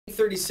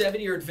37,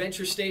 your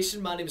adventure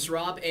station. My name is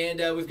Rob, and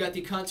we've got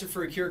the Concert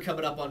for a Cure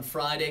coming up on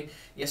Friday.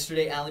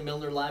 Yesterday, Ali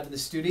Milner live in the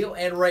studio,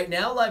 and right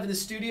now, live in the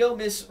studio,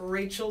 Miss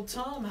Rachel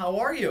Thom. How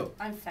are you?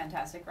 I'm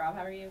fantastic, Rob.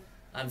 How are you?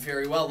 I'm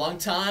very well. Long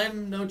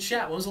time no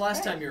chat. When was the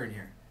last time you were in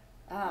here?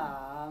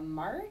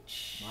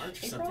 March.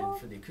 March or April? something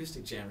for the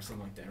acoustic jam or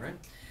something like that,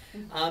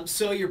 right?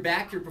 So you're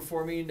back. You're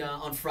performing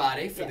on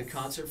Friday for the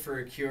Concert for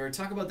a Cure.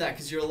 Talk about that,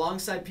 because you're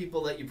alongside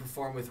people that you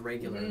perform with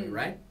regularly,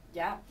 right?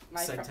 Yeah,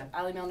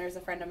 Ali Milner is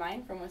a friend of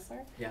mine from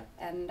Whistler. Yeah.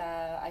 And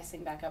I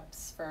sing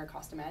backups for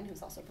Costa Man,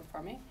 who's also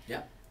performing.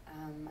 Yeah.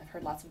 I've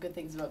heard lots of good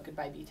things about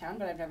Goodbye B-Town,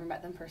 but I've never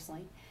met them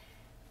personally.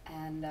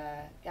 And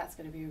yeah, it's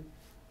going to be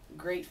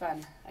great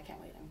fun. I can't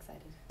wait. I'm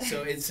excited.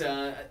 So it's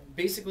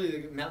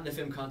basically the Mountain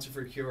FM Concert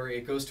for a Cure.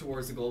 It goes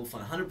towards the Global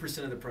Fund.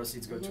 100% of the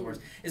proceeds go towards.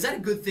 Is that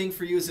a good thing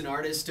for you as an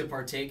artist to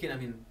partake in? I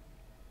mean,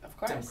 of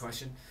course. Dumb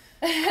question.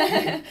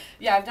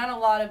 Yeah, I've done a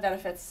lot of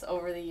benefits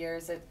over the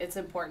years. It's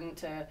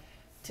important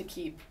to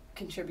keep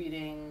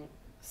contributing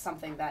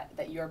something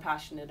that you're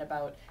passionate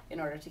about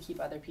in order to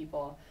keep other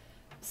people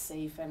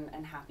safe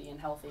and happy and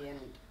healthy. And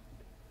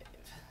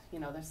you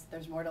know,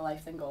 there's more to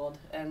life than gold,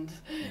 and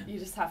you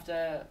just have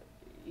to.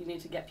 You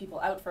need to get people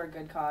out for a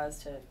good cause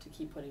to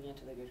keep putting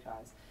into the good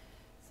cause.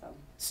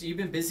 So you've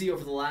been busy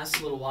over the last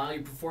little while.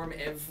 You perform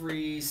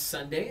every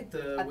Sunday at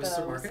the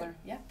Whistler Market?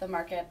 Yeah, the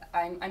market.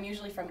 I'm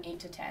usually from 8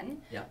 to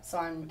 10. Yeah. So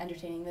I'm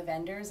entertaining the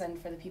vendors and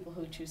for the people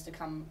who choose to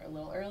come a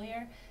little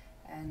earlier,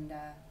 and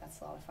that's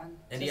a lot of fun.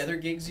 Any other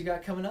gigs you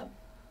got coming up?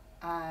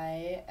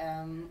 I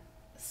am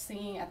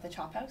singing at the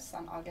Chop House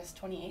on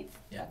August 28th.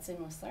 Yeah. That's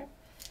in Whistler.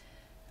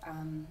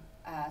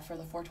 For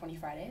the 420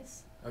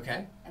 Fridays.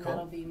 Okay, and cool.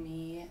 That'll be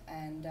me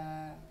and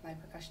my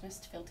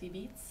percussionist, Phil T.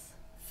 Beats.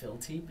 Phil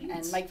T. Beats.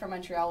 And Mike from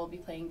Montreal will be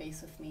playing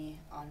bass with me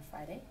on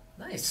Friday.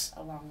 Nice.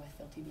 Along with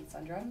Phil T. Beats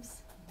on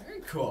drums.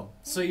 Very cool.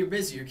 So you're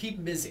busy. You're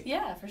keeping busy.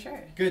 Yeah, for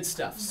sure. Good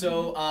stuff.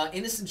 So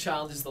Innocent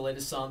Child is the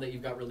latest song that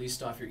you've got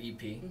released off your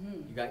EP.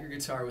 You got your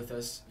guitar with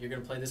us. You're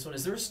going to play this one.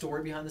 Is there a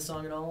story behind the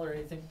song at all or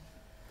anything?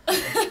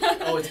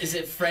 Oh, is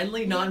it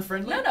friendly,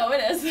 non-friendly? No,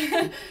 it is.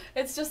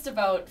 It's just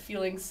about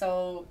feeling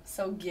so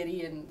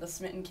giddy and the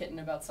smitten kitten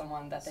about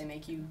someone that they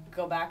make you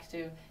go back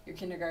to your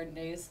kindergarten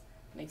days.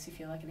 Makes you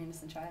feel like an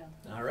innocent child.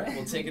 All right,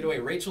 we'll take it away.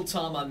 Rachel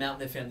Thom on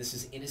Mountain FM. This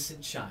is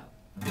Innocent Child.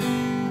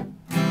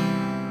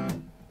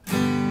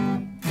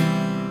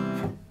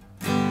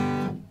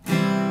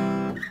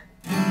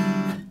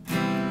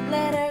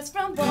 Letters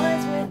from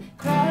boys with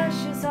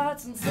crushes,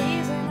 hearts and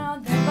sleeves and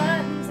on their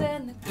buttons,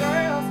 and the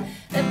girls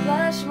that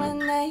blush when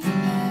they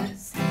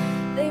pass.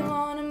 They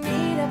want to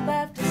meet up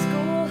after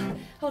school,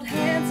 hold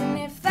hands, and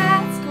if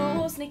that's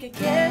cool, sneak a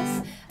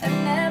kiss and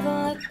never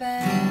look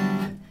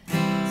back.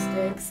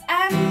 Sticks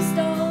and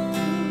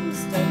stones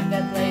took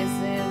their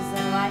places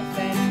in life,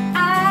 and I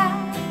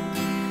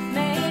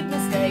made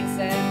mistakes,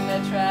 and I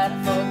try to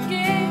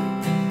forgive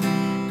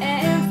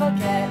and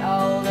forget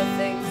all the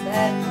things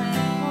that went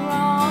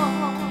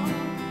wrong.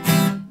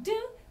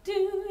 Do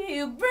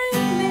you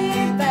bring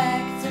me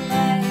back to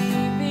my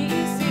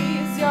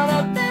ABCs? You're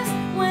the best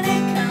when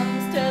it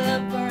comes to the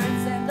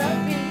birds and the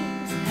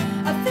bees.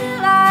 I feel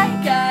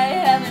like I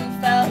haven't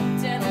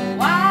felt in a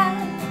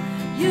while.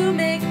 You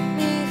make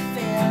me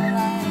feel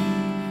like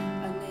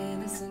an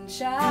innocent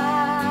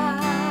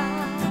child.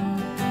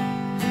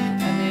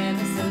 An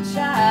innocent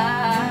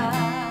child.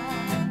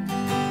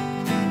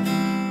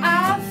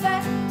 I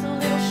felt a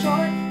little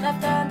short,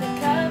 left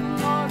undercover,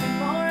 more and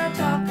more I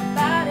talk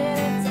about it.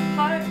 It's a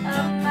part of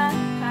my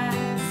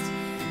past,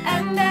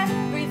 and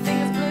everything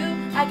is blue.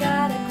 I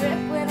got a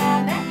grip when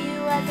I met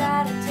you, I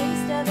got a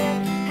taste of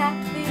it,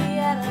 happy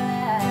at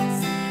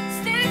last.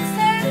 Sticks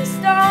and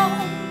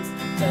stones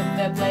took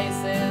their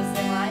places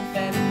in life,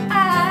 and I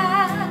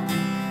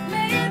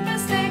made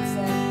mistakes,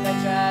 and I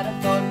try to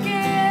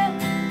forgive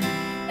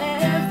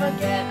and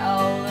forget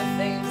all the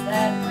things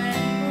that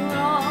went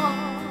wrong.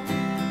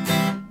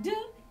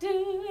 Do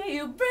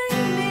you bring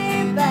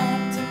me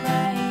back to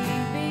my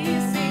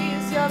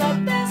ABCs? You're the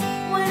best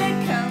when it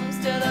comes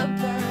to the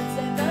birds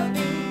and the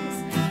bees.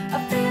 I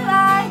feel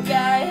like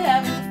I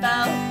haven't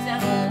felt in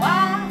a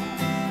while.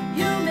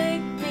 You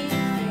make me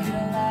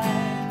feel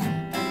like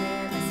an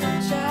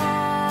innocent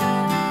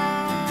child.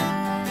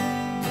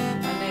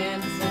 An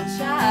innocent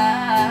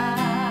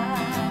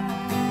child.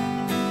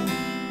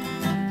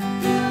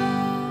 You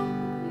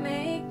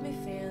make me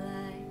feel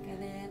like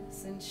an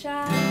innocent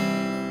child.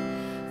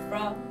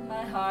 From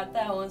my heart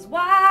that was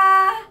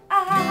wild.